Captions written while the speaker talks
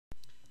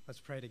Let's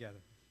pray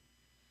together.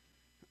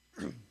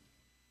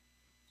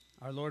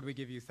 Our Lord, we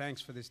give you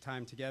thanks for this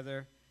time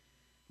together.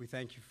 We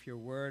thank you for your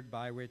word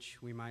by which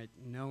we might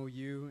know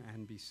you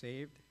and be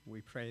saved.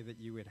 We pray that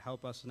you would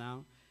help us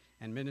now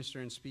and minister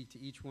and speak to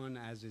each one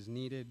as is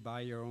needed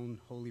by your own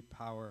holy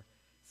power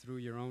through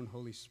your own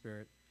Holy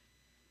Spirit.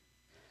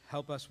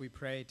 Help us, we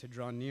pray, to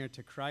draw near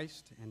to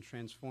Christ and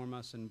transform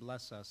us and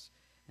bless us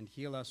and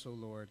heal us, O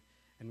Lord.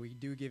 And we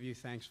do give you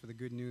thanks for the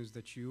good news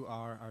that you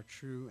are our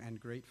true and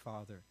great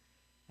Father,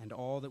 and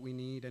all that we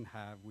need and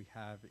have, we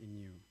have in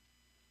you.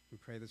 We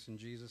pray this in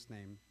Jesus'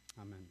 name.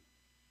 Amen.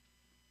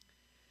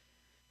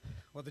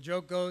 Well, the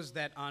joke goes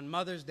that on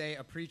Mother's Day,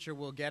 a preacher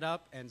will get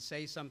up and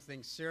say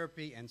something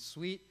syrupy and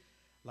sweet,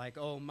 like,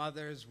 "Oh,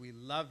 mothers, we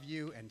love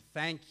you and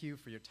thank you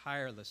for your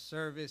tireless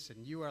service,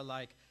 and you are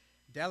like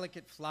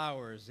delicate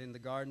flowers in the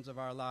gardens of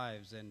our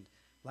lives, and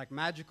like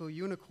magical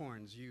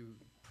unicorns, you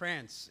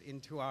prance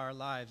into our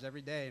lives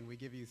every day, and we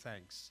give you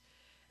thanks."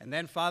 And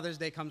then Father's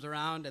Day comes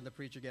around, and the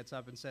preacher gets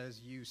up and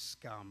says, "You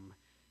scum,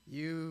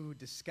 you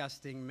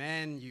disgusting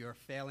men, you are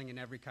failing in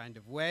every kind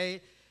of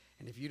way,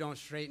 and if you don't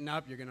straighten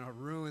up, you're going to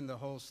ruin the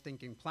whole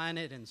stinking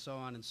planet," and so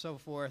on and so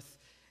forth.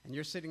 And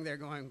you're sitting there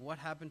going, what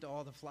happened to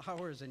all the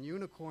flowers and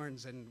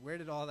unicorns, and where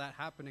did all that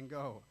happen and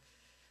go?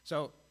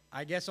 So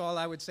I guess all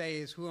I would say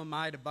is, who am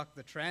I to buck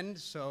the trend?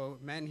 So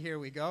men, here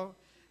we go.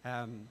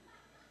 I'm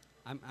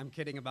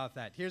kidding about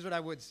that. Here's what I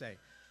would say.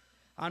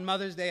 On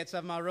Mother's Day at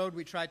 7 Mile Road,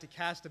 we tried to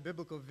cast a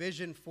biblical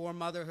vision for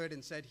motherhood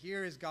and said,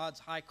 here is God's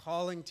high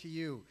calling to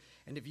you.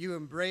 And if you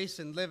embrace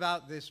and live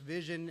out this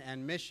vision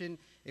and mission,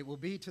 it will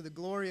be to the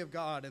glory of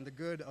God and the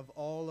good of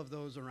all of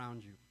those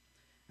around you.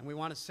 And we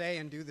want to say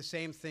and do the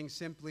same thing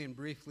simply and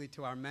briefly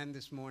to our men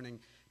this morning.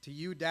 To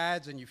you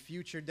dads and you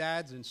future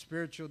dads and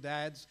spiritual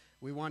dads,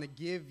 we want to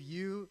give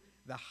you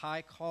the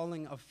high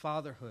calling of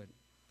fatherhood.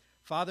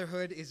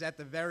 Fatherhood is at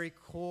the very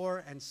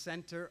core and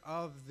center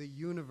of the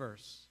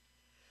universe.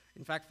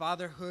 In fact,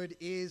 fatherhood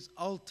is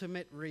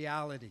ultimate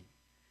reality.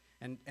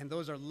 And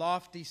those are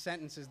lofty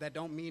sentences that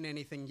don't mean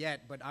anything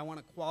yet, but I want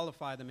to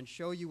qualify them and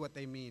show you what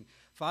they mean.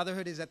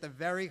 Fatherhood is at the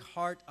very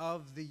heart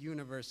of the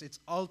universe. It's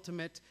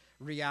ultimate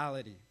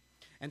reality.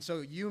 And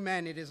so you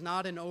men, it is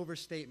not an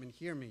overstatement,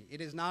 hear me,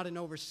 it is not an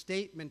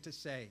overstatement to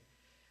say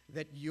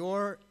that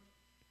your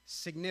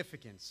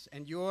significance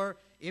and your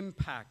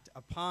impact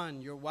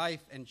upon your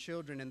wife and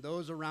children and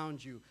those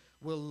around you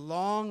will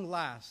long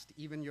last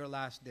even your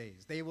last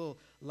days. They will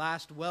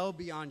last well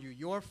beyond you.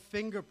 Your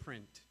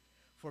fingerprint,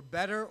 for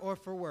better or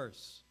for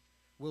worse,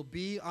 will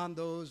be on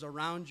those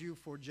around you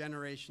for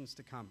generations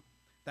to come.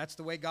 That's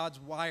the way God's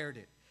wired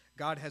it.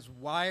 God has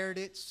wired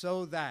it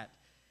so that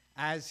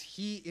as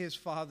He is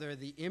Father,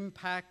 the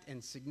impact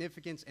and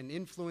significance and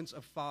influence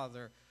of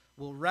Father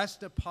will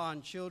rest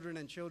upon children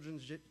and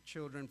children's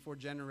children for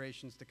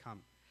generations to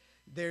come.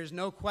 There's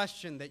no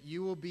question that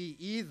you will be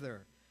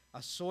either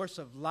a source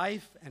of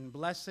life and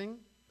blessing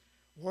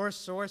or a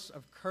source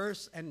of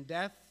curse and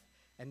death,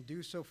 and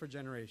do so for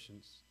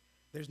generations.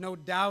 There's no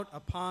doubt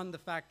upon the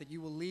fact that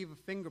you will leave a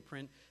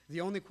fingerprint.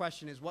 The only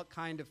question is, what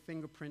kind of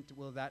fingerprint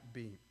will that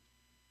be?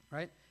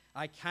 Right?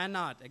 I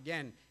cannot,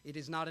 again, it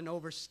is not an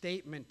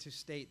overstatement to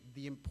state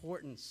the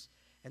importance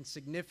and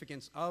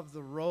significance of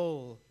the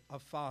role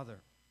of father.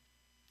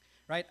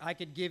 Right? I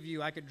could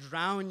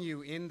drown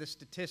you in the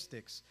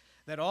statistics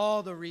that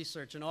all the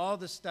research and all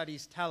the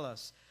studies tell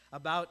us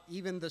about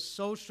even the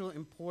social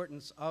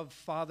importance of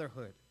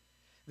fatherhood.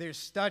 There's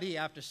study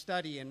after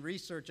study and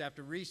research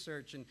after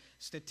research and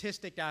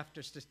statistic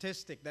after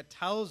statistic that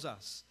tells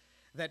us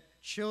that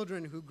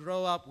children who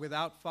grow up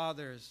without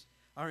fathers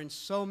are in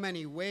so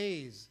many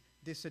ways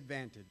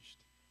disadvantaged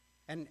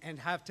and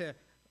have to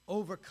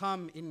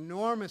overcome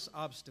enormous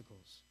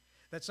obstacles,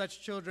 that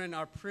such children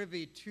are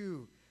privy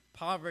to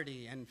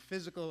poverty and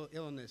physical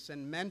illness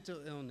and mental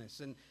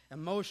illness and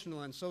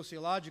emotional and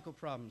sociological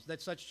problems,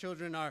 that such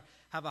children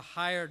have a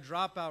higher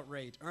dropout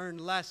rate, earn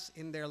less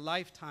in their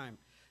lifetime,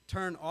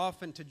 turn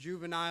often to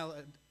juvenile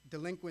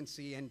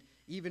delinquency, and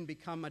even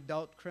become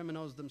adult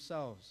criminals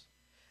themselves.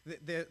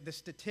 The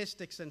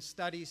statistics and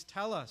studies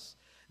tell us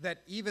that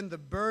even the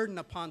burden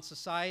upon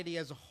society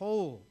as a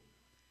whole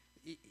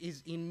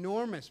is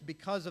enormous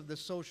because of the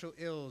social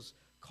ills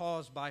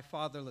caused by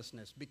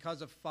fatherlessness,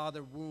 because of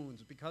father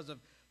wounds, because of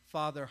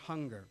father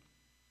hunger.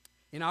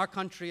 In our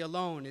country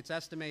alone, it's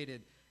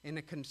estimated, in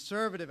the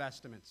conservative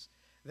estimates,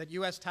 that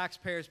U.S.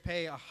 taxpayers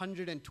pay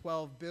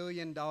 $112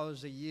 billion a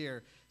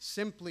year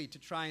simply to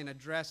try and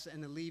address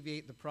and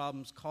alleviate the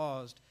problems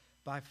caused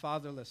by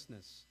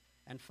fatherlessness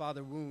and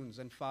father wounds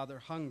and father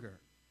hunger.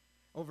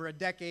 Over a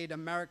decade,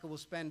 America will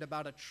spend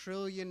about $1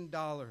 trillion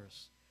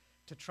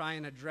to try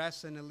and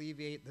address and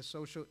alleviate the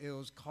social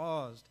ills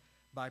caused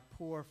by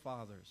poor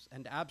fathers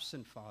and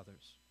absent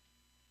fathers.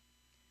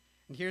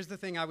 And here's the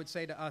thing I would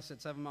say to us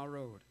at 7 Mile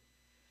Road.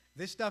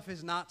 This stuff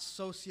is not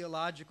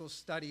sociological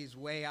studies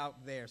way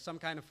out there, some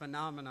kind of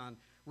phenomenon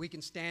we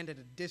can stand at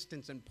a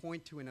distance and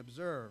point to and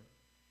observe.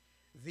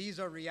 These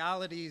are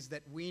realities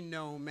that we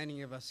know,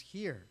 many of us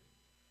here,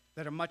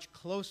 that are much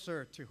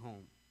closer to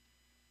home,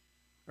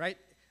 right?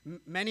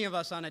 Many of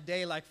us on a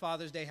day like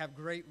Father's Day have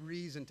great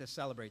reason to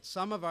celebrate.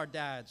 Some of our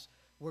dads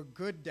were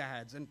good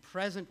dads and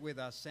present with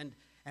us,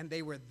 and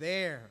they were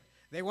there.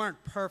 They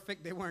weren't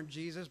perfect, they weren't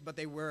Jesus, but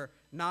they were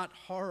not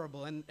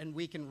horrible, and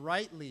we can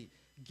rightly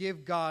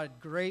give God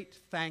great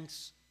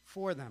thanks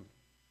for them.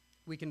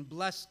 We can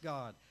bless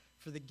God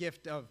for the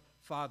gift of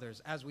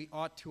fathers, as we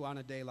ought to on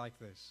a day like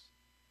this.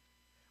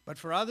 But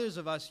for others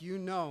of us, you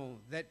know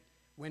that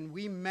when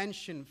we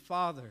mention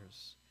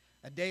fathers,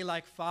 a day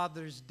like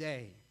Father's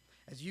Day,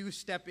 as you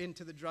step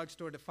into the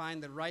drugstore to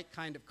find the right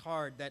kind of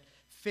card that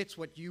fits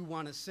what you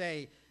want to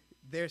say,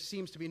 there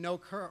seems to be no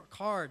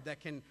card that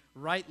can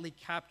rightly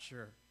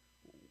capture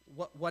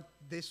what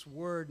this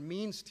word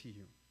means to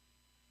you.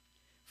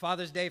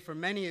 Father's Day for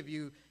many of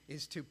you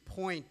is to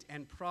point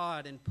and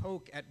prod and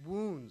poke at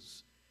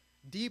wounds,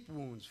 deep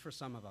wounds for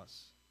some of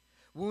us.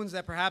 Wounds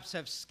that perhaps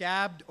have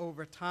scabbed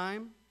over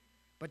time,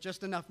 but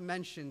just enough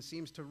mention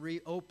seems to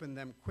reopen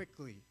them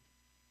quickly.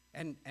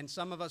 And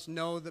some of us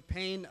know the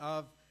pain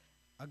of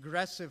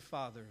aggressive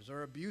fathers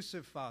or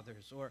abusive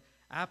fathers or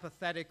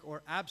apathetic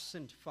or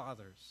absent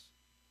fathers.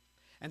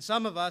 And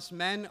some of us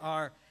men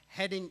are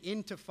heading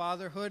into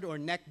fatherhood or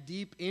neck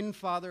deep in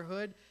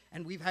fatherhood,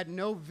 and we've had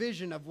no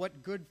vision of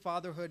what good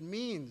fatherhood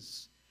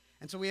means.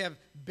 And so we have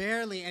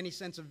barely any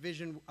sense of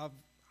vision of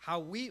how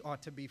we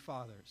ought to be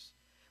fathers.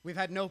 We've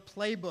had no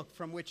playbook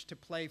from which to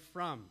play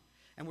from.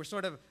 And we're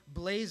sort of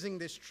blazing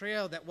this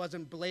trail that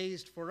wasn't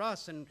blazed for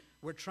us, and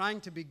we're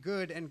trying to be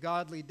good and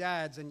godly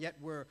dads, and yet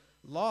we're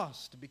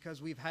lost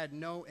because we've had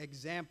no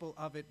example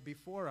of it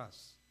before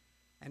us.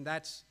 And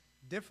that's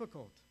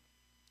difficult,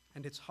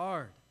 and it's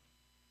hard.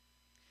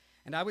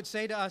 And I would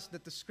say to us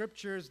that the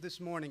scriptures this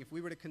morning, if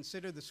we were to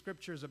consider the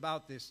scriptures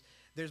about this,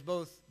 there's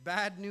both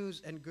bad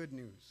news and good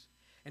news.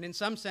 And in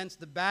some sense,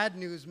 the bad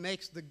news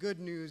makes the good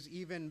news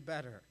even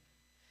better.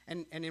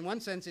 And in one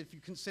sense, if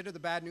you consider the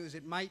bad news,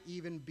 it might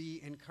even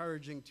be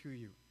encouraging to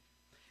you.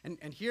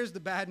 And here's the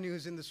bad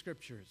news in the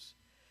scriptures,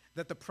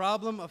 that the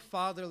problem of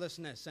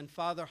fatherlessness and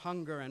father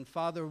hunger and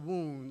father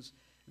wounds,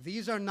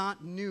 these are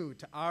not new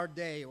to our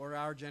day or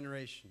our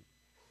generation,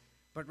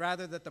 but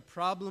rather that the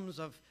problems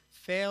of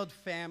failed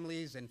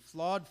families and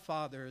flawed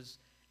fathers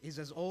is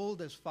as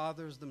old as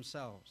fathers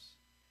themselves.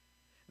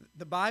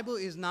 The Bible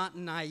is not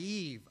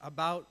naive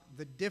about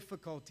the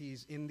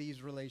difficulties in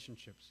these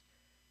relationships.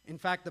 In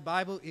fact, the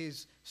Bible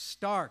is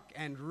stark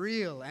and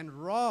real and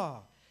raw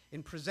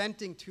in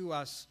presenting to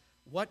us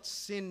what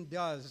sin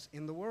does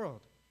in the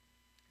world.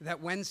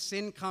 That when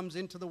sin comes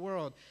into the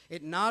world,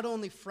 it not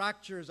only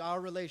fractures our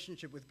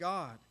relationship with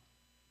God,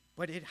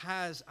 but it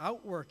has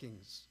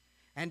outworkings,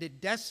 and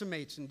it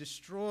decimates and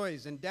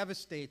destroys and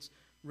devastates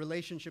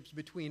relationships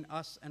between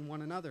us and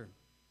one another.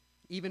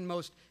 Even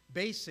most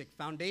basic,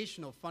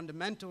 foundational,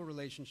 fundamental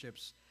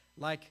relationships,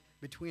 like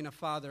between a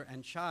father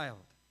and child.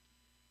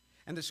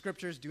 And the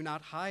scriptures do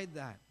not hide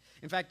that.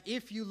 In fact,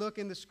 if you look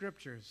in the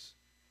scriptures,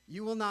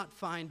 you will not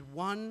find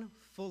one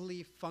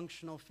fully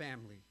functional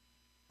family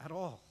at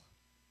all.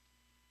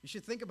 You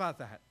should think about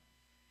that.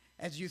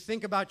 As you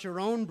think about your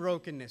own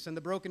brokenness and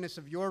the brokenness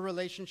of your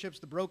relationships,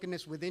 the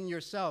brokenness within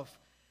yourself,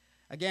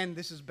 again,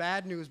 this is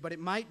bad news, but it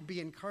might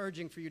be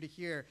encouraging for you to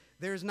hear.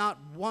 There's not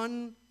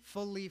one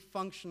fully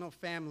functional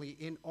family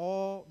in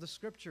all the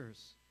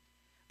scriptures,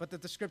 but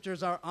that the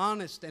scriptures are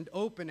honest and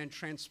open and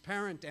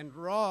transparent and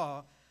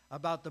raw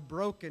about the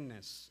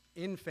brokenness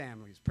in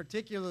families,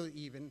 particularly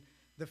even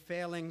the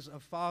failings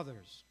of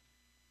fathers.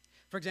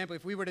 For example,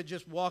 if we were to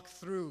just walk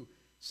through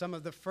some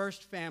of the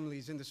first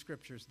families in the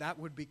scriptures, that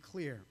would be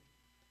clear.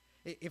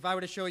 If I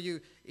were to show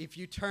you, if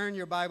you turn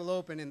your Bible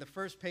open, in the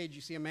first page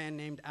you see a man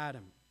named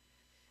Adam.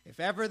 If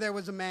ever there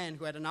was a man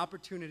who had an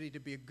opportunity to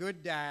be a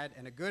good dad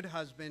and a good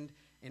husband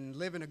and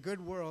live in a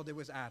good world, it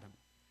was Adam.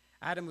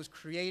 Adam was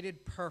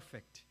created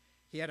perfect.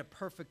 He had a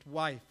perfect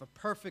wife, a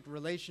perfect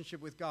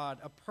relationship with God,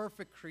 a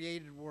perfect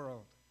created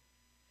world.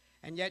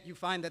 And yet you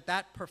find that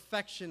that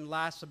perfection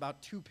lasts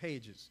about 2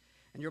 pages.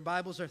 And your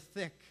Bibles are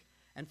thick.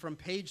 And from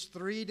page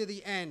 3 to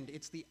the end,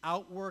 it's the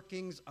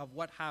outworkings of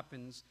what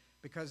happens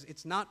because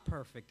it's not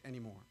perfect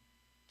anymore.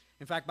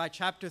 In fact, by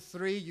chapter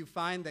 3, you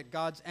find that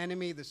God's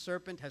enemy, the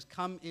serpent, has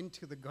come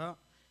into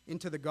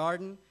the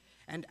garden.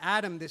 And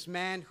Adam, this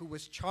man who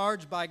was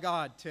charged by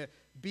God to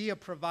be a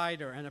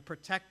provider and a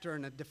protector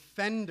and a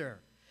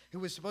defender, who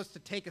was supposed to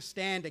take a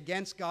stand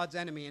against God's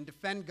enemy and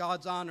defend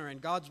God's honor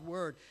and God's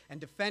word and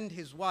defend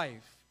his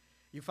wife,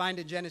 you find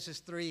in Genesis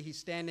 3, he's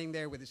standing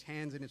there with his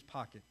hands in his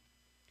pocket,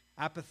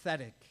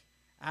 apathetic,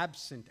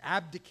 absent,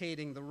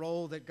 abdicating the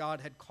role that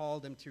God had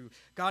called him to.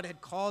 God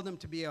had called him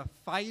to be a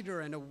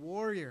fighter and a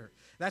warrior.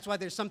 That's why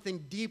there's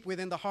something deep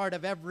within the heart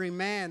of every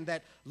man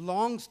that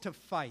longs to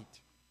fight.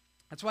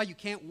 That's why you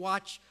can't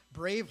watch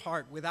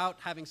Braveheart without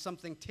having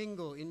something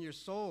tingle in your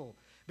soul.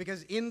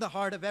 Because in the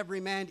heart of every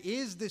man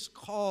is this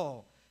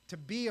call to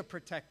be a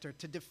protector,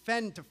 to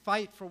defend, to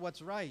fight for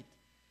what's right.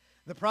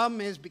 The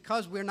problem is,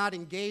 because we're not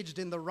engaged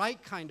in the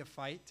right kind of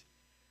fight,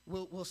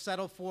 we'll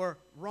settle for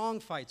wrong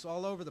fights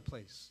all over the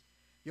place.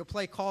 You'll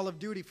play Call of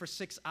Duty for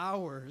 6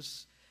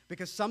 hours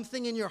because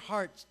something in your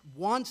heart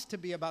wants to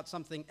be about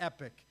something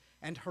epic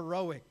and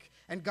heroic.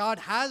 And God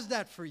has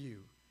that for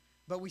you.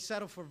 But we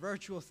settle for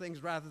virtual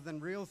things rather than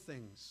real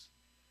things.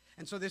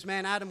 And so this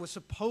man Adam was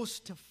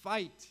supposed to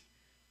fight.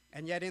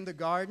 And yet in the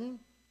garden,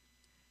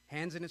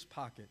 hands in his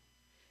pocket,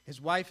 his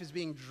wife is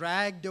being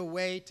dragged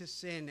away to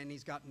sin, and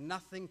he's got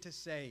nothing to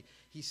say.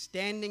 He's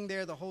standing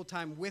there the whole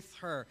time with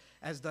her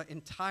as the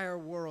entire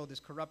world is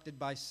corrupted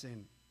by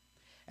sin.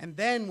 And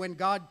then when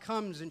God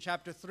comes in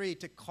chapter 3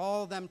 to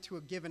call them to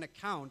a given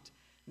account,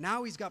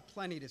 now he's got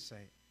plenty to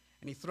say.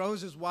 And he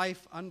throws his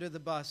wife under the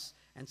bus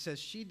and says,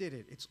 she did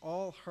it. It's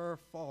all her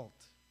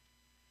fault.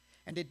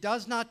 And it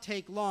does not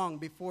take long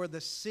before the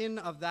sin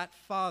of that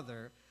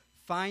father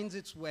finds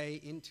its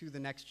way into the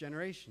next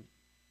generation.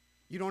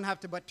 You don't have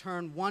to but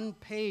turn one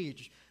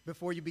page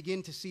before you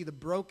begin to see the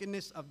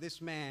brokenness of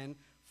this man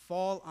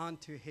fall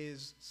onto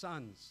his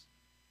sons.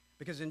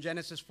 Because in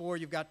Genesis 4,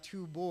 you've got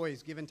two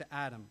boys given to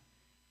Adam,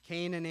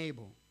 Cain and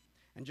Abel.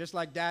 And just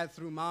like dad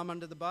threw mom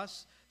under the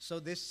bus, so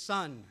this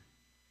son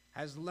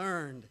has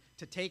learned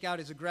to take out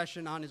his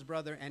aggression on his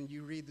brother, and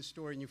you read the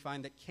story and you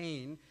find that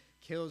Cain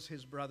kills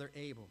his brother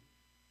Abel.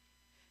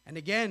 And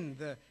again,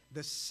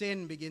 the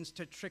sin begins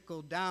to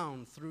trickle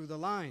down through the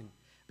line,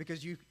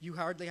 because you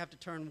hardly have to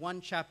turn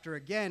one chapter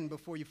again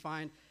before you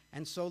find,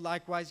 and so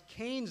likewise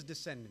Cain's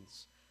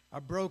descendants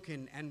are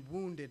broken and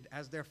wounded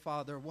as their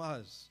father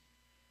was.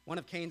 One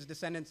of Cain's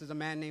descendants is a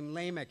man named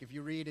Lamech. If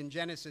you read in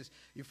Genesis,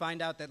 you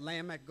find out that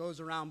Lamech goes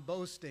around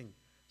boasting.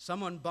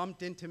 Someone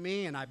bumped into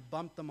me and I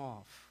bumped them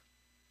off.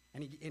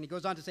 And he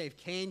goes on to say, if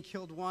Cain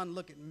killed one,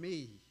 look at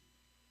me.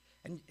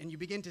 And you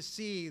begin to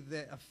see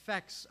the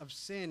effects of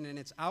sin and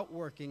its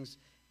outworkings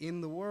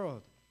in the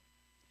world.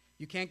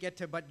 You can't get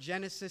to but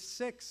Genesis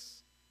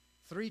 6,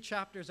 3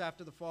 chapters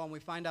after the fall, and we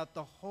find out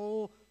the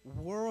whole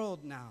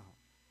world now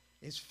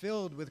is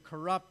filled with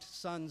corrupt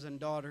sons and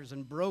daughters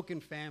and broken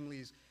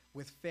families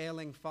with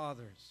failing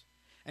fathers.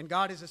 And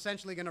God is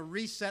essentially going to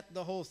reset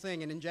the whole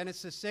thing. And in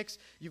Genesis 6,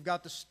 you've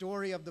got the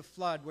story of the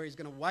flood where he's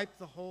going to wipe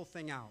the whole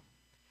thing out.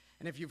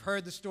 And if you've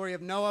heard the story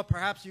of Noah,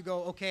 perhaps you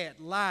go, okay,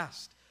 at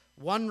last,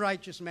 one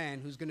righteous man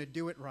who's going to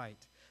do it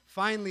right.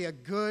 Finally, a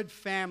good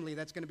family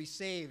that's going to be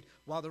saved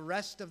while the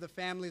rest of the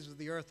families of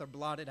the earth are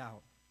blotted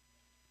out.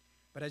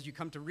 But as you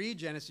come to read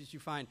Genesis, you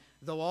find,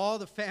 though all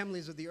the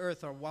families of the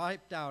earth are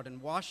wiped out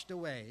and washed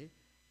away,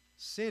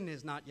 sin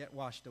is not yet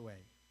washed away.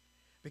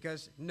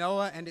 Because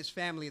Noah and his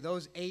family,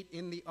 those 8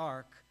 in the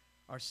ark,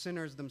 are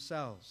sinners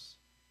themselves.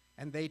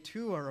 And they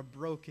too are a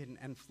broken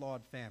and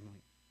flawed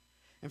family.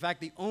 In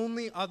fact, the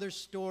only other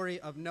story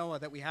of Noah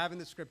that we have in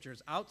the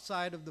scriptures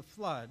outside of the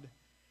flood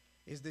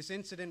is this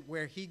incident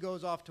where he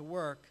goes off to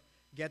work,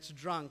 gets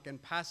drunk,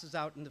 and passes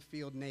out in the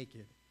field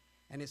naked.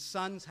 And his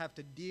sons have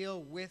to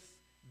deal with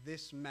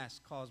this mess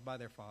caused by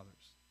their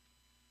fathers.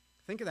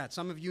 Think of that.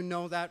 Some of you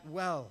know that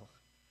well.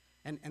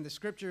 And the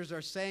scriptures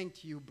are saying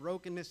to you,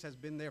 brokenness has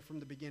been there from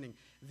the beginning.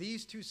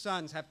 These 2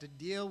 sons have to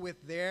deal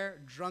with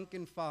their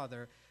drunken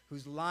father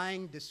who's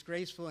lying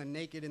disgraceful and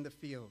naked in the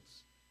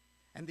fields.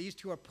 And these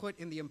 2 are put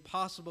in the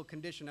impossible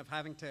condition of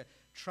having to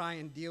try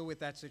and deal with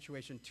that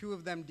situation. 2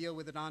 of them deal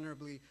with it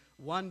honorably,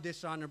 1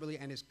 dishonorably,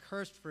 and is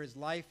cursed for his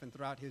life and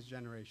throughout his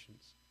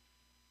generations.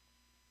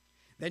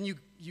 Then you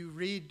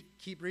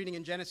keep reading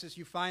in Genesis,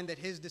 you find that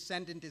his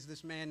descendant is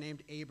this man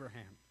named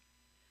Abraham.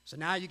 So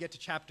now you get to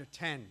chapter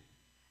 10.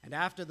 And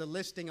after the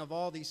listing of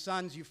all these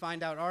sons, you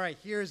find out, all right,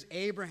 here's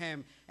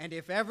Abraham. And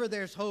if ever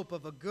there's hope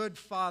of a good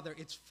father,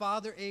 it's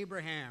Father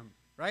Abraham,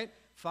 right?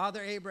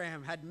 Father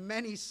Abraham had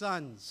many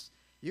sons.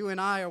 You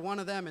and I are one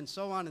of them, and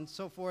so on and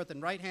so forth,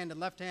 and right hand and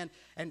left hand.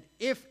 And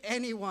if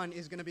anyone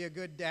is going to be a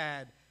good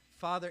dad,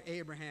 Father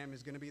Abraham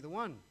is going to be the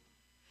one.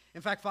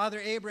 In fact, Father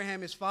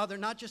Abraham is father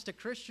not just to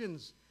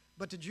Christians,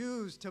 but to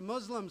Jews, to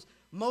Muslims.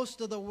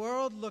 Most of the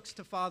world looks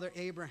to Father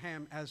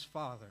Abraham as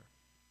father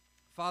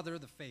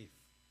of the faith.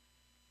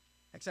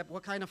 Except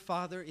what kind of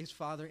father is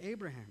Father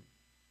Abraham?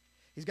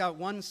 He's got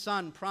 1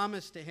 son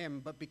promised to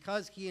him, but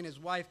because he and his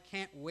wife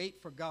can't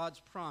wait for God's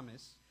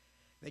promise,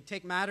 they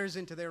take matters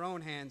into their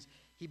own hands.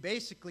 He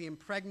basically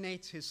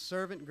impregnates his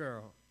servant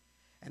girl,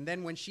 and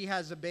then when she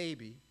has a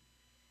baby,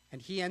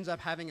 and he ends up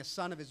having a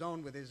son of his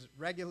own with his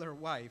regular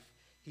wife,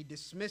 he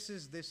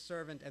dismisses this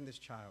servant and this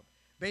child,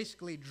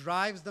 basically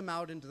drives them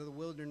out into the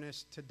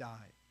wilderness to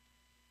die.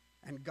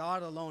 And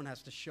God alone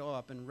has to show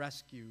up and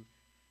rescue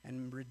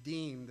and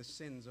redeem the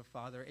sins of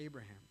Father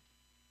Abraham.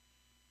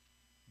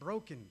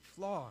 Broken,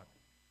 flawed.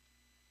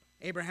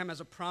 Abraham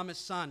has a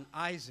promised son,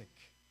 Isaac.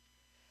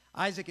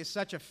 Isaac is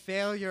such a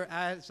failure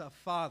as a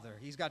father.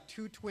 He's got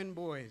 2 twin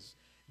boys,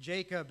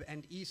 Jacob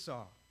and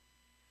Esau.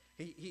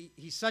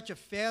 He's such a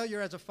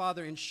failure as a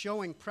father in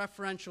showing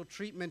preferential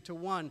treatment to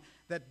one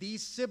that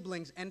these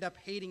siblings end up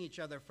hating each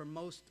other for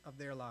most of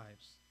their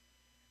lives.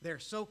 They're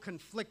so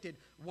conflicted.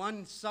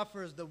 One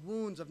suffers the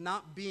wounds of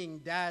not being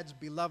dad's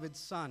beloved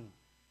son.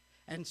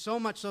 And so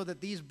much so that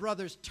these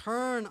brothers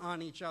turn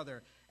on each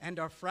other and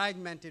are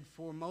fragmented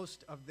for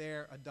most of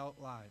their adult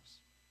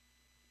lives.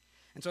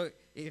 And so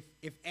if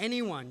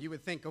anyone, you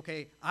would think,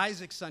 okay,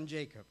 Isaac's son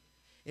Jacob,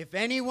 If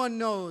anyone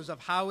knows of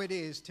how it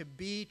is to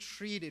be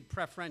treated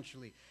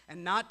preferentially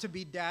and not to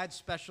be dad's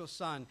special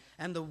son,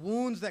 and the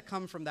wounds that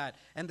come from that,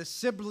 and the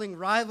sibling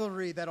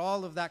rivalry that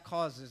all of that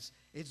causes,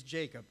 it's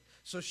Jacob.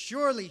 So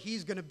surely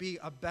he's going to be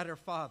a better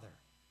father.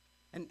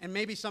 And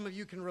maybe some of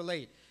you can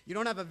relate. You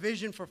don't have a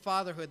vision for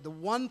fatherhood. The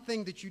one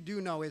thing that you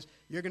do know is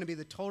you're going to be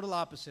the total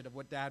opposite of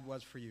what dad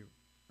was for you,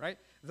 right?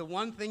 The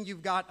one thing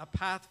you've got a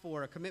path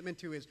for, a commitment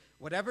to, is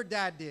whatever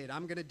dad did,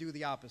 I'm going to do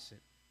the opposite.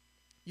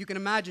 You can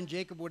imagine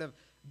Jacob would have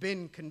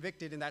been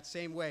convicted in that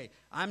same way.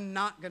 I'm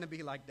not going to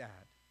be like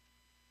dad.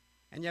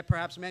 And yet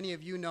perhaps many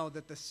of you know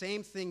that the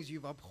same things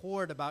you've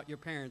abhorred about your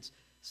parents,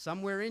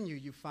 somewhere in you,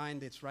 you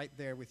find it's right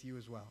there with you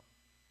as well.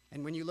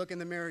 And when you look in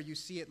the mirror, you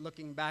see it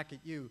looking back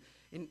at you.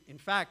 In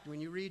fact,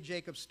 when you read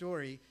Jacob's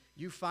story,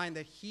 you find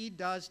that he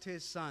does to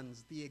his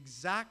sons the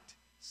exact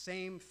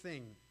same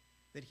thing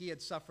that he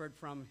had suffered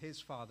from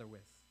his father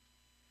with.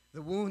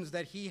 The wounds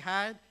that he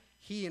had,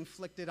 he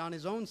inflicted on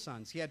his own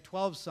sons. He had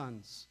 12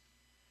 sons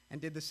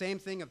and did the same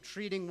thing of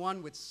treating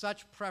one with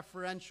such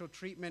preferential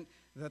treatment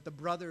that the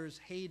brothers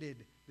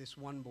hated this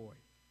one boy.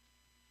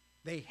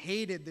 They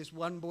hated this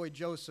one boy,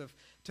 Joseph,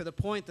 to the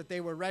point that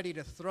they were ready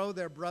to throw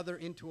their brother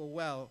into a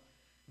well,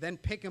 then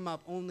pick him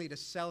up only to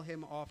sell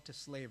him off to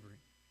slavery,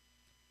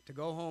 to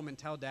go home and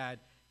tell dad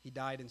he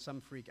died in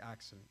some freak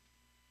accident.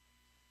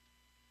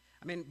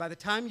 I mean, by the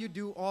time you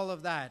do all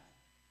of that,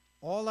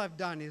 all I've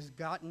done is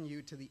gotten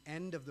you to the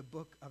end of the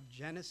book of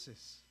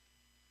Genesis.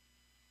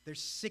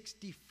 There's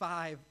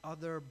 65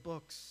 other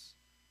books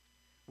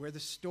where the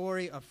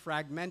story of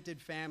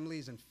fragmented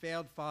families and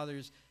failed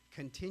fathers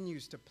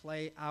continues to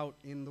play out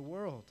in the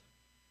world.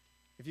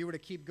 If you were to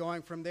keep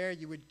going from there,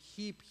 you would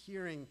keep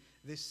hearing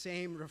this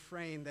same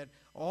refrain that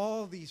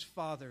all these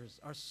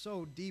fathers are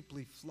so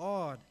deeply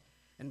flawed,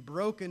 and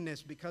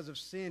brokenness because of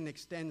sin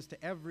extends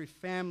to every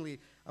family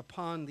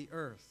upon the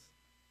earth.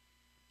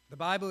 The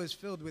Bible is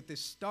filled with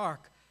this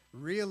stark,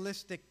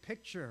 realistic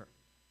picture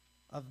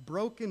of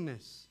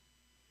brokenness,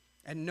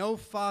 and no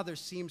father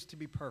seems to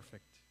be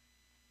perfect,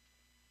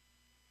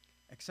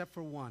 except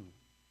for one.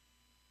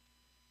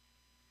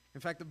 In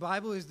fact, the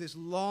Bible is this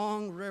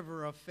long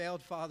river of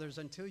failed fathers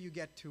until you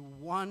get to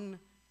one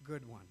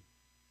good one,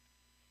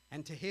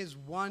 and to his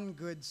one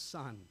good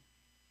son.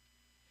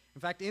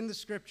 In fact, in the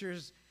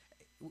scriptures,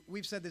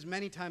 we've said this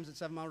many times at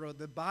 7 Mile Road,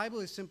 the Bible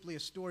is simply a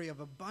story of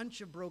a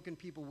bunch of broken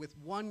people with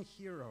one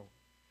hero.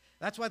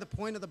 That's why the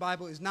point of the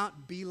Bible is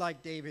not be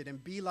like David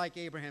and be like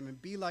Abraham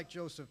and be like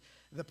Joseph.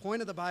 The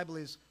point of the Bible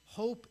is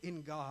hope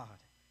in God,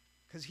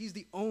 because he's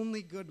the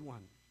only good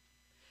one.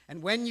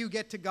 And when you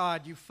get to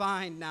God, you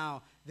find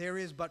now there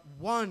is but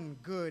one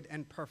good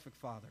and perfect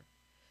Father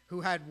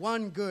who had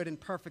one good and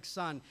perfect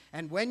Son.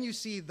 And when you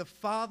see the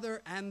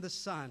Father and the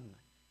Son,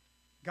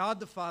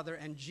 God the Father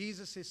and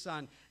Jesus his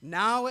Son,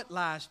 now at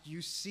last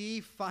you see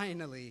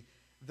finally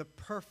the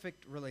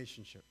perfect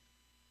relationship.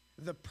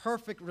 The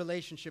perfect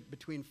relationship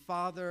between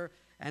Father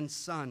and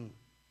Son.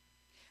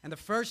 And the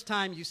first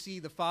time you see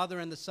the Father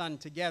and the Son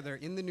together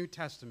in the New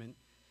Testament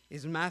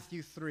is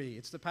Matthew 3.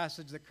 It's the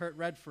passage that Kurt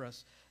read for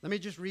us. Let me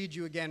just read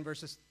you again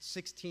verses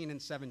 16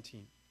 and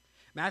 17.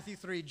 Matthew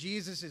 3,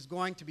 Jesus is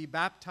going to be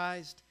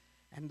baptized,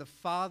 and the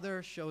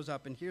Father shows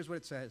up. And here's what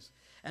it says.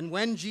 And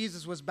when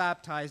Jesus was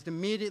baptized,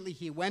 immediately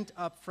he went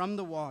up from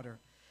the water.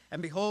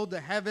 And behold,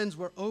 the heavens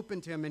were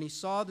opened to him, and he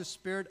saw the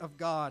Spirit of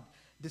God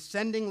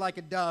descending like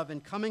a dove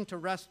and coming to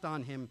rest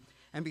on him.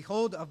 And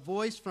behold, a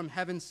voice from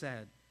heaven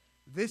said,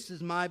 "This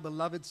is my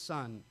beloved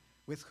Son,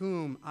 with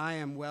whom I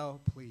am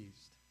well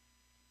pleased."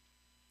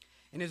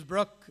 In his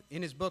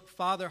book,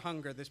 Father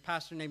Hunger, this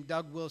pastor named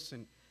Doug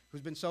Wilson,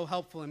 who's been so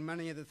helpful in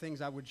many of the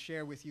things I would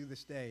share with you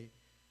this day,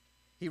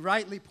 he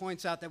rightly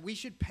points out that we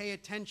should pay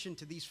attention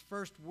to these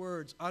first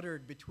words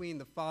uttered between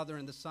the Father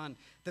and the Son,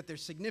 that they're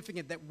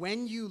significant, that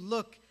when you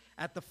look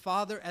at the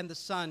Father and the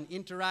Son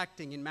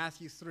interacting in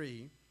Matthew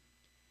 3,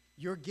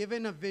 you're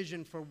given a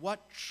vision for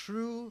what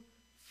true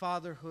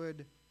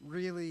fatherhood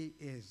really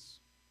is.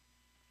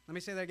 Let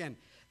me say that again.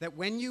 That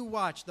when you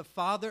watch the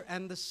Father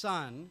and the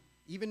Son,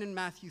 even in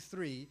Matthew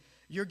 3,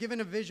 you're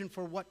given a vision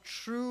for what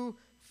true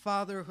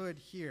fatherhood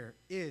here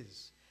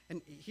is.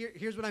 And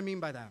here's what I mean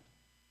by that.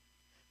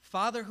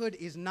 Fatherhood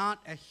is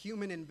not a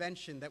human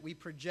invention that we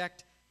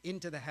project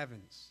into the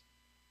heavens.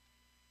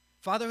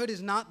 Fatherhood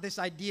is not this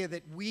idea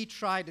that we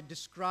try to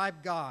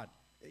describe God.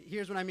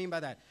 Here's what I mean by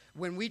that.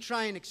 When we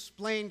try and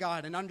explain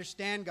God and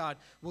understand God,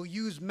 we'll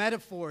use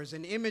metaphors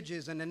and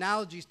images and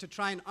analogies to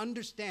try and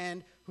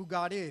understand who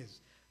God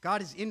is.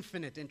 God is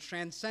infinite and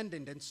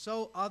transcendent and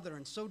so other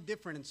and so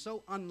different and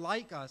so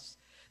unlike us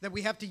that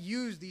we have to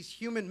use these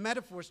human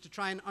metaphors to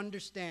try and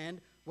understand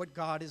what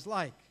God is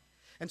like.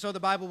 And so the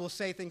Bible will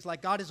say things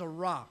like, God is a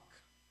rock.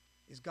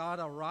 Is God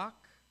a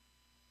rock?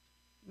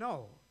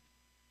 No.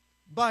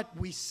 But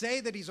we say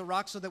that he's a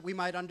rock so that we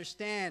might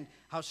understand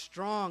how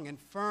strong and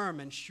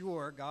firm and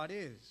sure God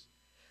is.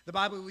 The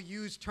Bible will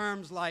use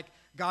terms like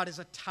God is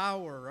a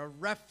tower, a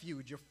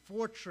refuge, a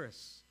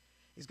fortress.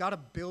 Is God a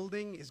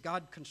building? Is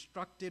God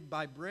constructed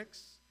by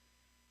bricks?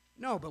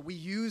 No, but we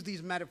use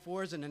these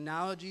metaphors and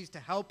analogies to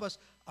help us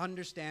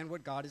understand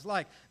what God is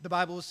like. The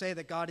Bible will say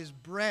that God is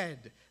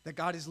bread, that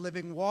God is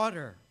living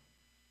water.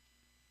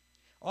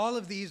 All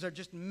of these are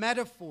just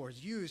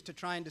metaphors used to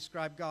try and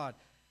describe God.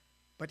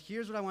 But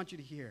here's what I want you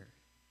to hear.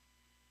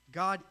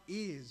 God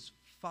is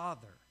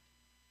Father.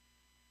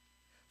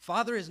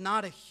 Father is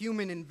not a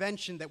human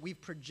invention that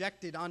we've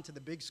projected onto the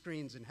big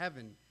screens in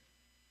heaven.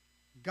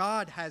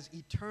 God has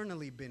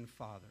eternally been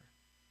Father.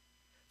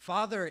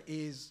 Father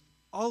is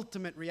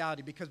ultimate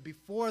reality because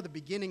before the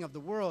beginning of the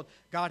world,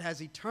 God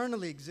has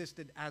eternally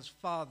existed as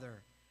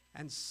Father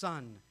and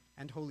Son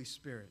and Holy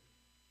Spirit.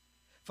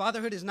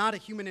 Fatherhood is not a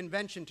human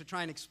invention to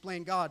try and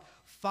explain God.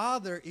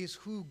 Father is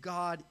who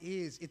God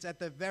is. It's at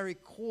the very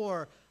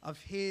core of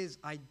his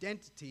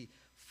identity.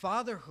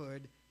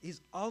 Fatherhood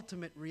is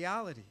ultimate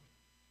reality.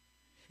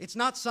 It's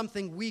not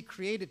something we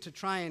created to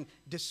try and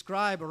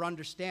describe or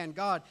understand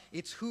God.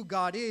 It's who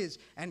God is,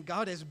 and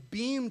God has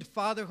beamed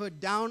fatherhood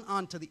down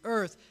onto the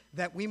earth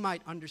that we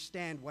might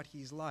understand what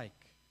he's like.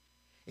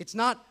 It's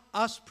not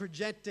us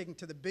projecting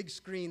to the big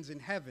screens in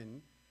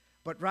heaven,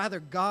 but rather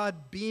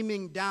God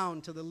beaming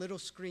down to the little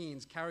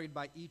screens carried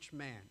by each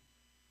man.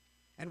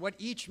 And what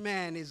each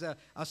man is a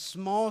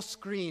small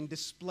screen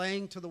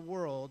displaying to the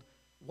world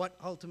what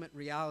ultimate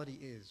reality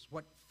is,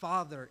 what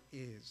Father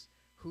is,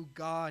 who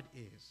God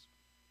is.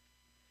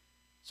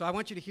 So I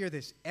want you to hear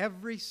this.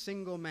 Every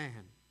single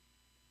man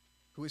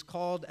who is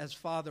called as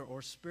father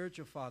or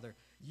spiritual father,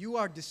 you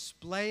are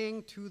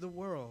displaying to the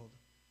world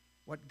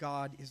what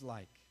God is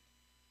like.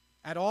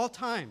 At all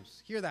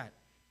times, hear that.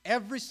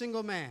 Every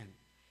single man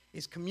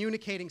is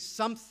communicating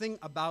something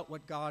about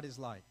what God is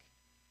like.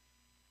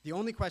 The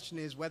only question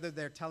is whether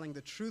they're telling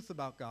the truth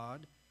about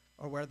God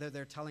or whether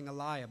they're telling a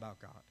lie about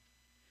God.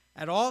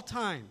 At all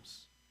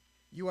times,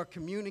 you are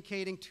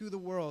communicating to the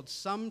world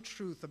some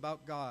truth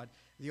about God.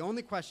 The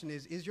only question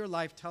is your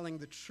life telling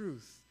the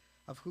truth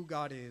of who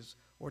God is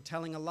or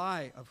telling a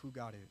lie of who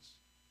God is?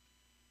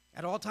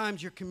 At all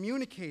times, you're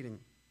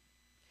communicating.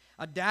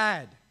 A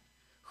dad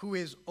who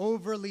is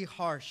overly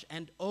harsh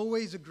and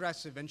always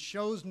aggressive and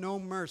shows no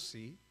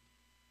mercy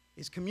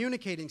is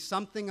communicating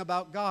something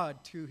about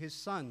God to his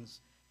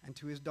sons and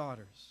to his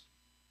daughters.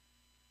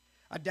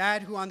 A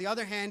dad who, on the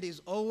other hand,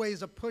 is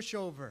always a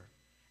pushover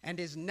and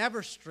is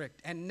never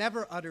strict and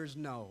never utters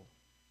no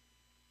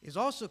is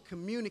also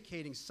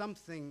communicating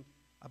something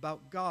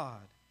about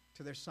God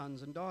to their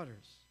sons and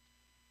daughters.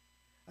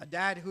 A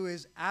dad who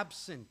is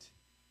absent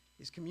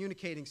is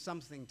communicating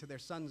something to their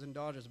sons and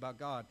daughters about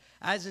God,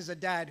 as is a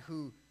dad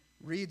who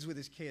reads with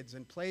his kids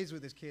and plays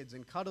with his kids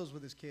and cuddles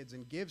with his kids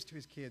and gives to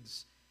his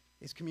kids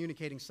is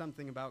communicating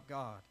something about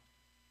God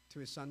to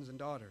his sons and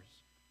daughters.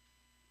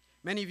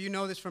 Many of you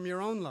know this from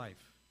your own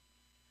life,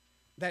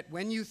 that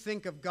when you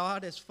think of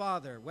God as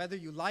Father, whether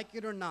you like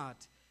it or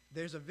not,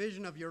 there's a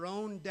vision of your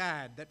own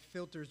dad that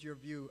filters your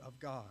view of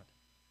God.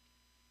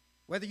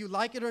 Whether you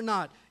like it or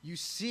not, you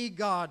see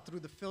God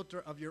through the filter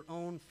of your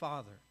own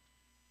father.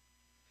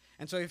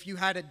 And so if you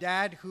had a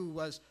dad who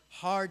was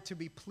hard to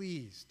be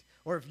pleased,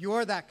 or if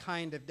you're that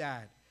kind of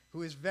dad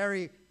who is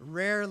very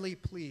rarely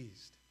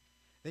pleased,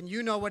 then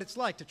you know what it's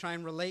like to try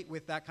and relate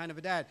with that kind of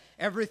a dad.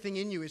 Everything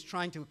in you is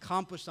trying to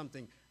accomplish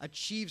something,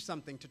 achieve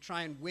something, to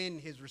try and win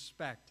his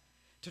respect,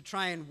 to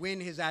try and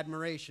win his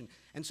admiration.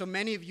 And so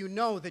many of you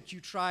know that you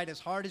tried as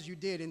hard as you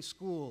did in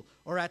school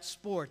or at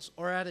sports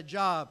or at a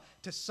job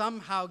to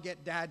somehow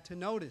get dad to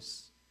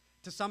notice,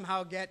 to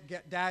somehow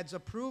get dad's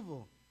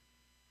approval.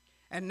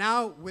 And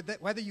now,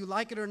 whether you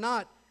like it or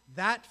not,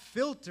 that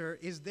filter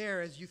is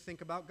there as you think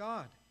about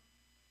God.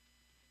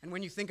 And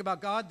when you think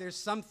about God, there's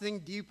something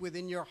deep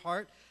within your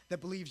heart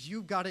that believes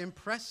you've got to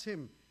impress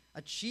him,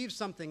 achieve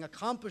something,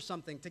 accomplish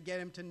something to get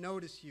him to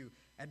notice you,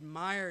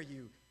 admire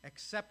you,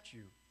 accept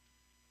you.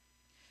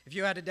 If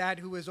you had a dad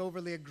who was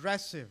overly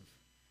aggressive,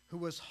 who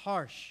was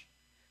harsh,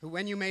 who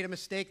when you made a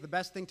mistake, the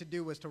best thing to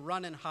do was to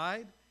run and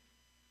hide,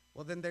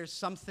 well, then there's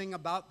something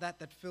about that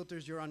that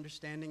filters your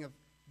understanding of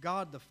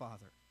God the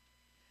Father.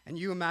 And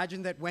you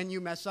imagine that when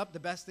you mess up, the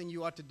best thing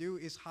you ought to do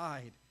is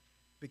hide,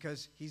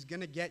 because he's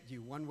going to get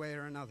you one way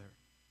or another.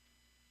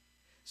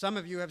 Some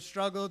of you have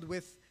struggled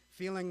with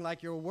feeling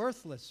like you're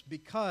worthless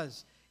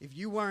because if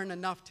you weren't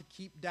enough to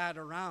keep dad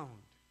around,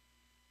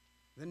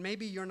 then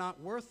maybe you're not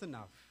worth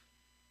enough.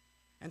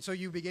 And so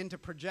you begin to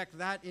project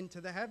that into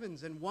the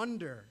heavens and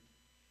wonder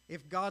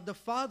if God the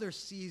Father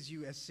sees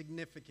you as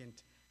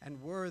significant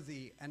and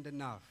worthy and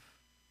enough.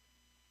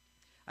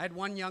 I had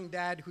one young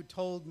dad who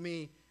told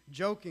me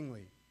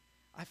jokingly,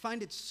 "I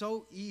find it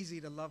so easy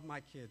to love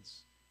my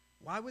kids.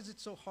 Why was it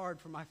so hard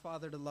for my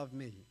father to love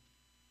me?"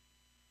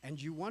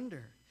 And you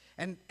wonder.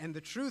 And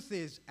the truth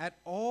is, at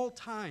all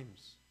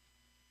times,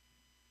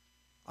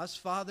 us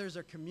fathers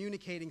are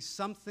communicating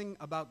something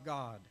about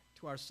God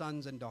to our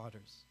sons and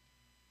daughters.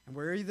 And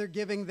we're either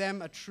giving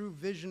them a true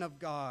vision of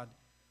God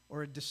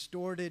or a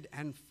distorted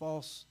and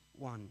false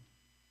one.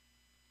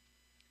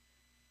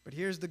 But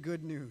here's the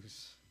good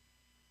news.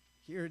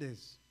 Here it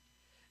is.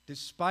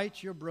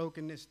 Despite your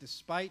brokenness,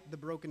 despite the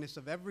brokenness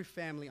of every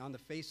family on the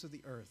face of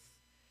the earth,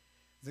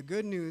 The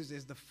good news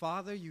is the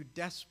Father you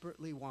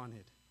desperately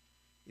wanted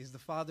is the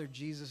Father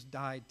Jesus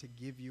died to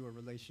give you a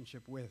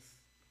relationship with.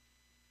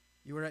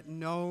 You are at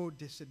no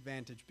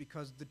disadvantage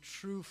because the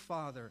true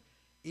Father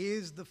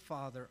is the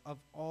Father of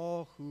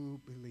all who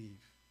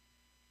believe.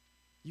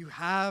 You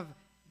have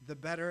the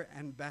better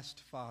and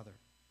best Father.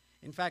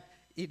 In fact,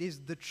 it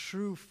is the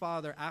true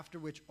Father after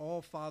which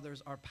all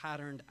fathers are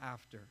patterned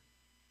after.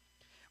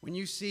 When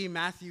you see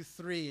Matthew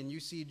 3 and you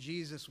see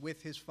Jesus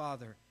with his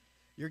Father,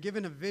 you're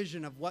given a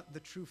vision of what the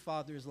true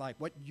Father is like,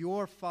 what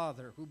your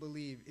Father who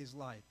believe is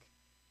like.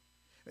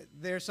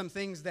 There are some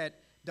things that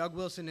Doug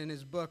Wilson in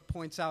his book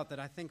points out that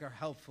I think are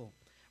helpful.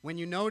 When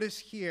you notice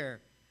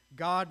here,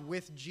 God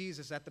with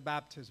Jesus at the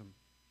baptism,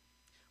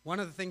 one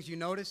of the things you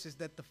notice is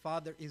that the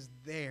Father is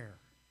there.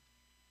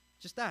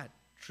 Just that.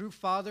 True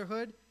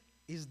fatherhood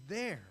is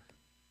there.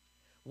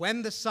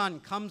 When the Son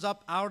comes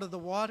up out of the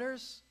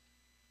waters,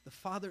 the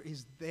Father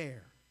is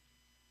there.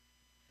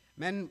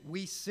 Men,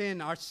 we sin.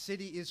 Our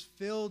city is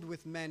filled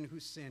with men who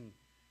sin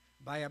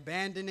by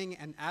abandoning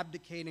and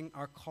abdicating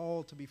our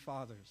call to be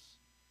fathers.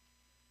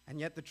 And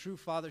yet the true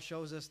Father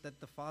shows us that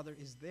the Father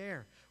is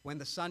there. When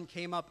the Son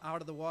came up out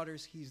of the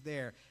waters, he's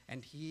there.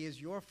 And he is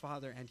your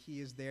Father, and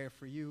he is there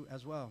for you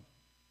as well.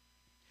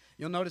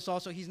 You'll notice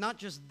also he's not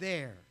just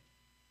there,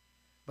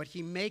 but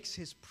he makes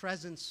his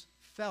presence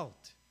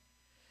felt.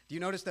 Do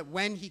you notice that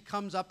when he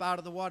comes up out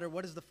of the water,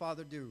 what does the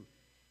Father do?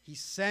 He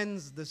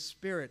sends the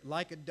Spirit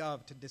like a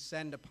dove to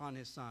descend upon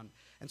his Son.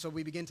 And so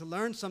we begin to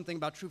learn something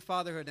about true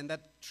fatherhood, and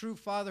that true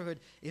fatherhood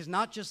is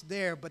not just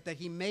there, but that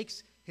he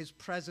makes his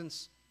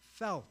presence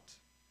felt.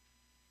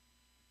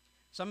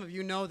 Some of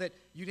you know that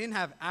you didn't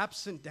have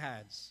absent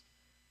dads,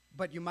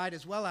 but you might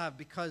as well have,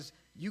 because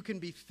you can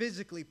be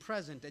physically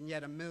present and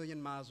yet a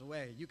million miles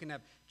away. You can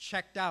have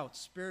checked out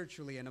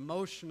spiritually and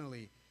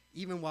emotionally,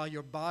 even while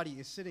your body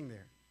is sitting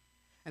there.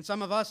 And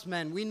some of us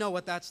men, we know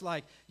what that's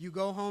like. You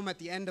go home at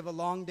the end of a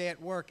long day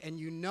at work, and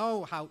you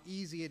know how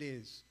easy it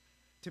is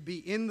to be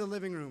in the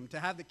living room, to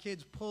have the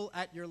kids pull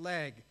at your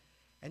leg,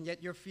 and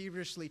yet you're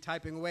feverishly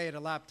typing away at a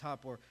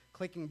laptop or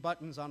clicking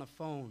buttons on a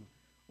phone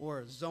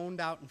or zoned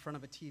out in front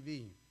of a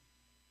TV.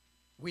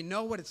 We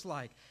know what it's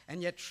like.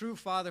 And yet true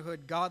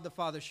fatherhood, God the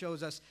Father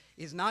shows us,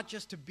 is not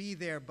just to be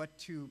there, but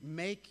to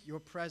make your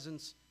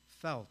presence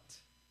felt.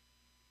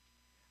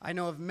 I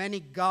know of many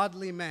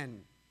godly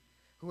men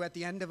who at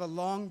the end of a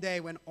long day,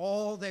 when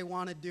all they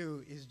want to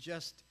do is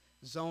just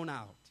zone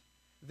out.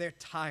 They're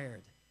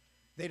tired.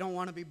 They don't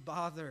want to be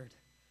bothered.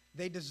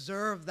 They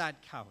deserve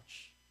that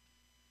couch.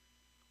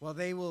 Well,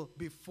 they will,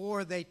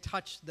 before they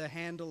touch the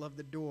handle of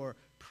the door,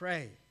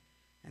 pray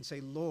and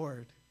say,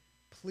 Lord,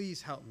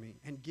 please help me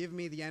and give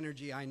me the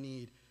energy I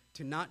need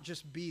to not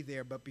just be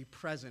there, but be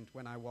present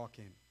when I walk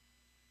in.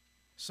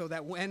 So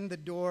that when the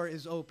door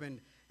is opened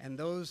and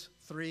those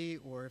 3,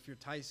 or if you're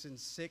Tyson,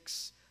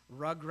 6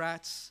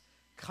 rugrats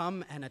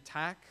come and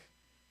attack,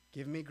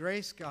 give me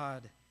grace,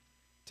 God,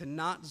 to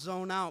not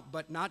zone out,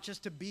 but not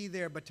just to be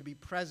there, but to be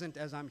present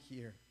as I'm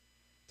here,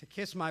 to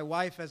kiss my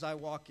wife as I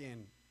walk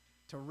in,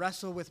 to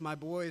wrestle with my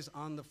boys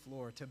on the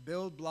floor, to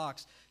build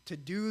blocks, to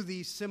do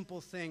these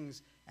simple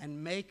things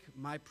and make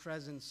my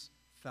presence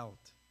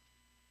felt.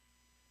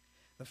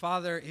 The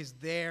Father is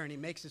there and he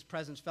makes his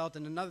presence felt.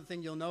 And another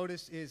thing you'll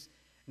notice is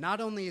not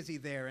only is he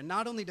there and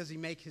not only does he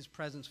make his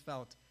presence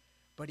felt,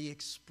 but he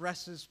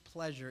expresses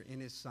pleasure in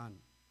his Son.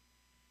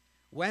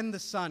 When the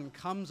Son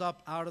comes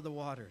up out of the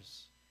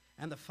waters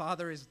and the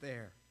Father is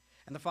there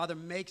and the Father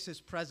makes his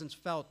presence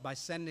felt by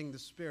sending the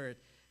Spirit,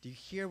 do you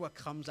hear what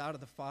comes out of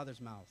the Father's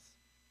mouth?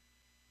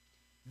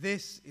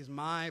 This is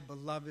my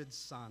beloved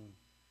Son,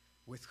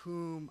 with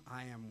whom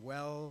I am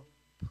well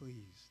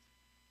pleased.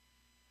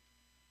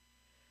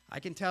 I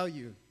can tell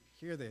you,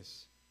 hear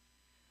this,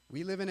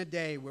 we live in a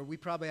day where we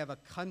probably have a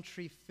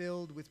country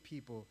filled with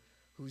people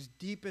whose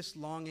deepest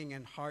longing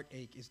and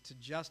heartache is to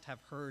just have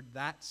heard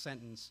that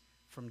sentence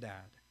from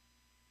Dad.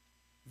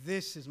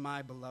 This is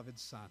my beloved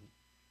Son,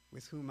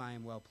 with whom I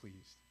am well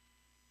pleased.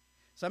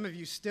 Some of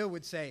you still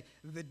would say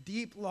the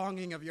deep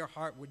longing of your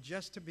heart would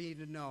just to be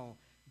to know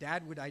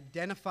Dad would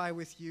identify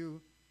with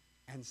you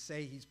and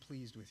say he's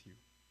pleased with you.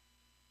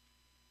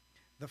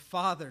 The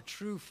Father,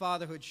 true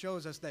fatherhood,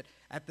 shows us that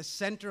at the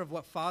center of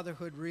what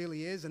fatherhood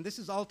really is, and this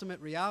is ultimate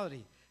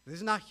reality. This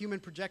is not human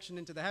projection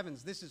into the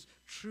heavens. This is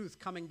truth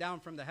coming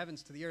down from the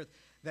heavens to the earth.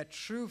 That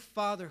true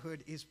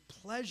fatherhood is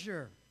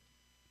pleasure,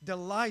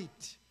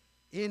 delight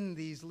in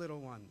these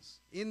little ones,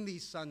 in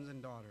these sons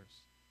and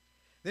daughters.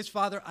 This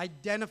Father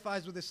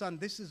identifies with his Son.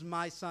 This is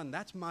my Son.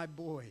 That's my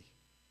boy,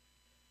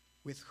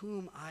 with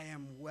whom I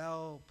am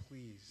well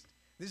pleased.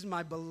 This is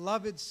my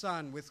beloved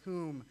Son, with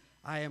whom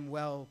I am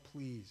well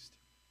pleased.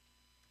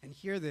 And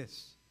hear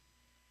this.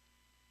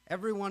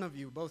 Every one of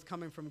you, both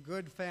coming from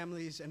good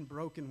families and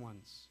broken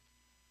ones,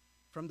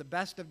 from the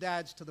best of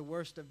dads to the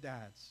worst of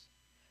dads,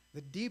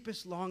 the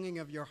deepest longing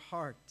of your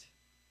heart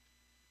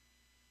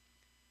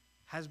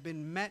has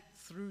been met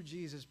through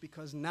Jesus,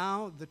 because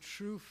now the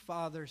true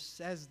Father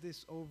says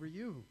this over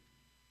you.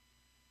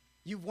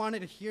 You've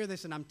wanted to hear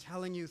this, and I'm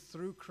telling you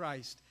through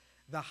Christ,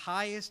 the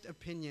highest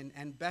opinion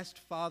and best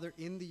father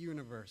in the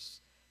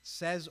universe,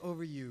 says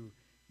over you,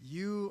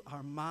 "You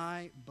are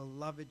my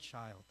beloved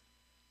child,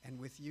 and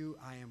with you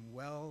I am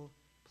well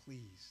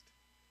pleased."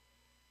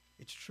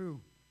 It's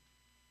true.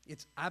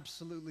 It's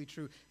absolutely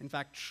true. In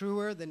fact,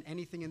 truer than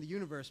anything in the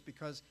universe,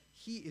 because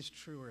he is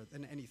truer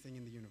than anything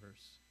in the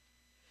universe.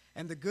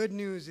 And the good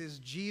news is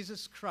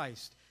Jesus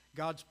Christ,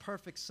 God's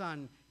perfect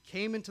Son,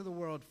 came into the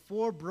world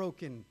for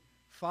broken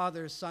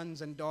fathers,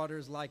 sons, and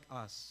daughters like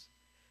us,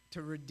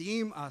 to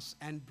redeem us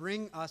and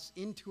bring us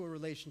into a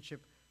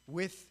relationship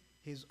with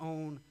his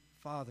own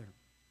Father.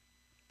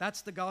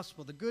 That's the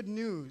gospel. The good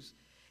news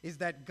is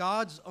that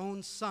God's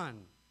own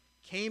Son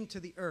came to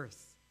the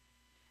earth.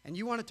 And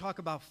you want to talk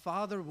about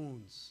father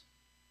wounds.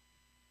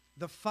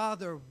 The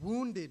Father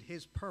wounded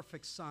his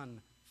perfect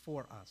Son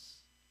for us.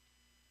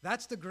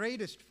 That's the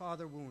greatest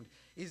father wound,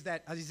 is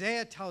that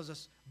Isaiah tells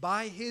us,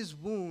 by his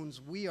wounds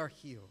we are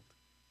healed.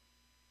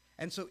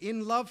 And so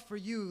in love for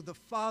you, the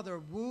Father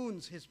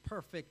wounds his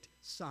perfect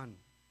Son.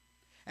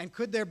 And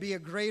could there be a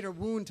greater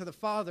wound to the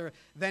Father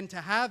than to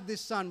have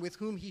this Son with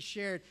whom he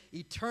shared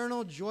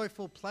eternal,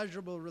 joyful,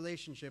 pleasurable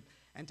relationship,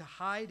 and to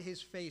hide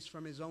his face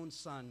from his own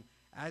Son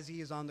as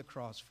he is on the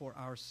cross for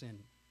our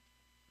sin?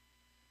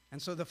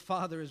 And so the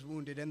Father is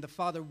wounded, and the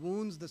Father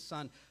wounds the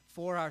Son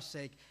for our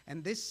sake.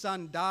 And this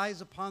Son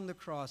dies upon the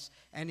cross,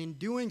 and in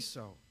doing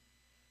so,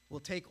 will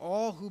take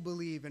all who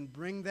believe and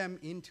bring them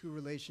into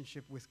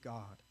relationship with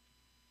God,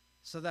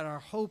 so that our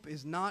hope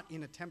is not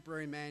in a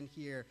temporary man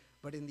here,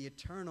 but in the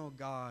eternal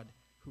God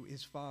who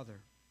is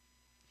Father.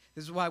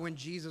 This is why when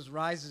Jesus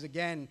rises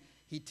again,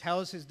 he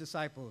tells his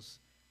disciples,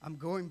 "I'm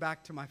going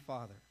back to my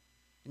Father."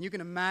 And you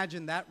can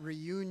imagine that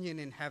reunion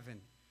in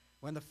heaven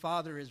when the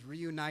Father is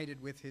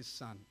reunited with his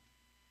Son.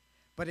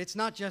 But it's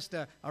not just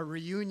a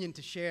reunion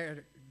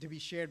to be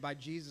shared by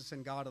Jesus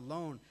and God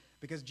alone,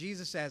 because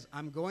Jesus says,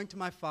 "I'm going to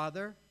my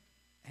Father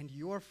and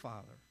your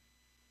Father,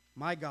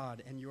 my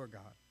God and your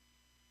God."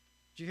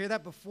 Did you hear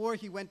that? Before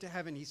he went to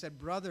heaven, he said,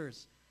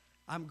 "Brothers,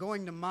 I'm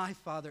going to my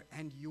Father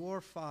and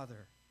your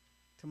Father,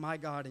 to my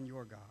God and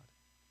your God."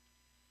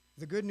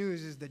 The good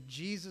news is that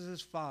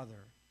Jesus'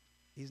 Father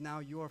is now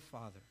your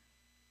Father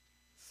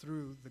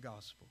through the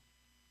gospel.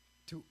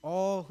 To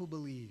all who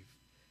believe,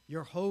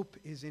 your hope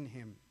is in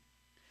him.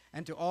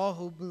 And to all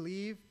who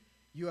believe,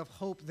 you have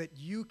hope that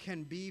you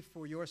can be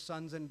for your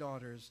sons and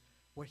daughters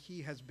what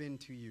he has been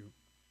to you.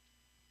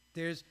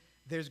 There's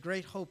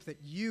great hope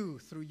that you,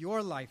 through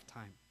your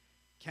lifetime,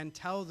 can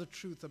tell the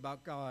truth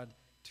about God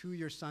to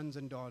your sons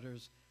and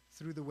daughters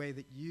through the way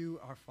that you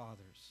are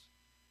fathers.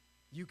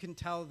 You can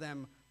tell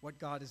them what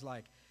God is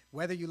like.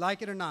 Whether you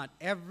like it or not,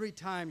 every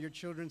time your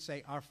children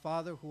say, "Our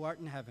Father who art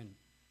in heaven,"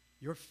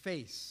 your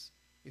face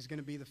is going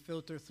to be the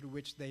filter through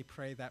which they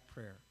pray that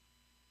prayer.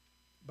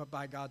 But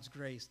by God's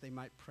grace, they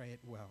might pray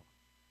it well.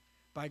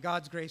 By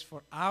God's grace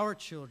for our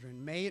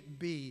children, may it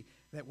be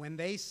that when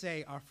they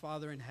say, "Our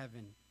Father in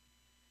heaven,"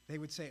 they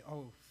would say,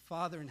 "Oh,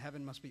 Father in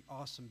heaven must be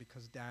awesome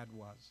because Dad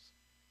was."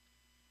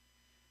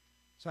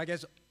 So I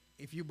guess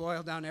if you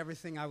boil down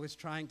everything I was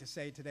trying to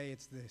say today,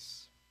 it's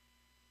this.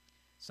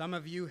 Some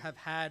of you have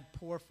had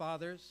poor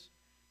fathers.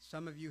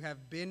 Some of you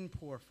have been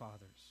poor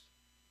fathers.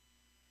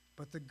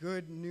 But the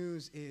good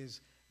news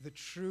is the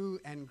true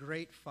and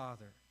great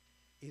Father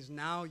is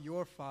now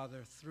your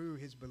Father through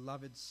his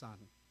beloved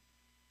Son.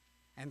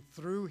 And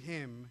through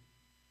him,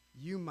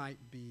 you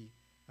might be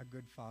a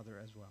good father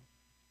as well.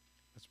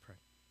 Let's pray.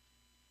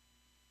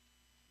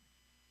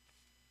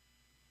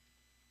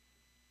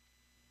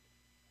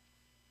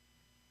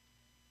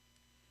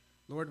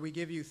 Lord, we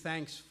give you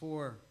thanks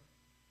for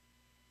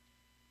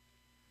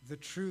the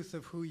truth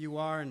of who you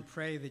are, and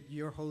pray that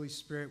your Holy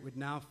Spirit would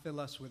now fill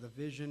us with a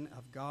vision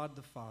of God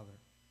the Father,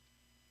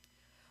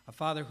 a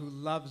Father who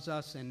loves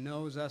us and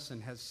knows us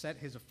and has set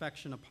his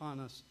affection upon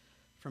us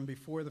from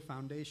before the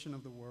foundation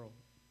of the world,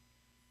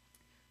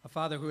 a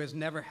Father who has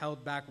never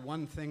held back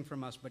one thing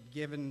from us but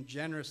given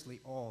generously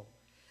all.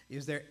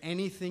 Is there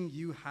anything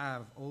you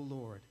have, O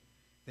Lord,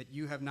 that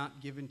you have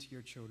not given to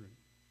your children?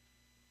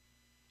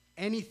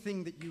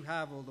 Anything that you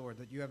have, O Lord,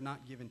 that you have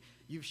not given.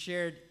 You've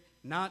shared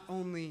not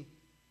only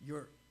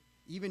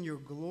even your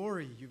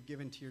glory you've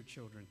given to your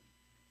children.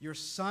 Your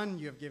Son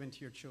you have given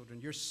to your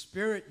children. Your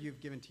Spirit you've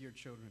given to your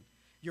children.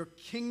 Your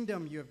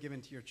kingdom you have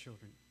given to your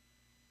children.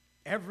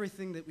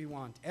 Everything that we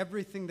want,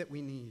 everything that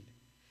we need.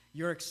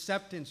 Your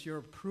acceptance, your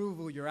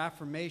approval, your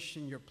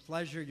affirmation, your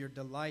pleasure, your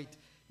delight,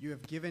 you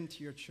have given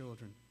to your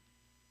children.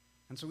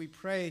 And so we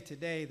pray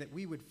today that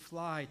we would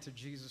fly to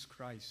Jesus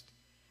Christ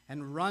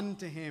and run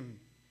to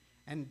him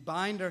and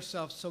bind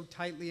ourselves so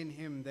tightly in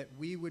him that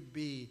we would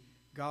be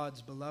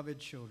God's beloved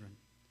children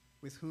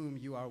with whom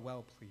you are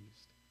well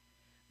pleased.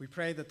 We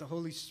pray that the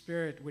Holy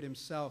Spirit would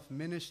himself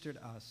minister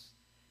to us,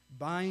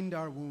 bind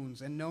our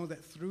wounds, and know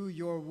that through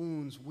your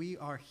wounds we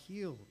are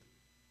healed.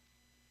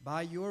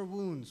 By your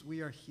wounds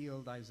we are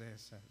healed, Isaiah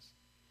says.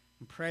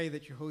 And pray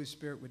that your Holy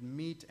Spirit would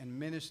meet and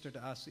minister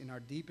to us in our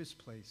deepest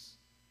place,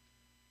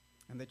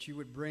 and that you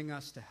would bring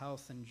us to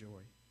health and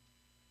joy.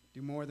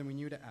 Do more than we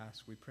knew to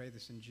ask. We pray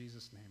this in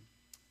Jesus' name.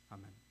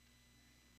 Amen.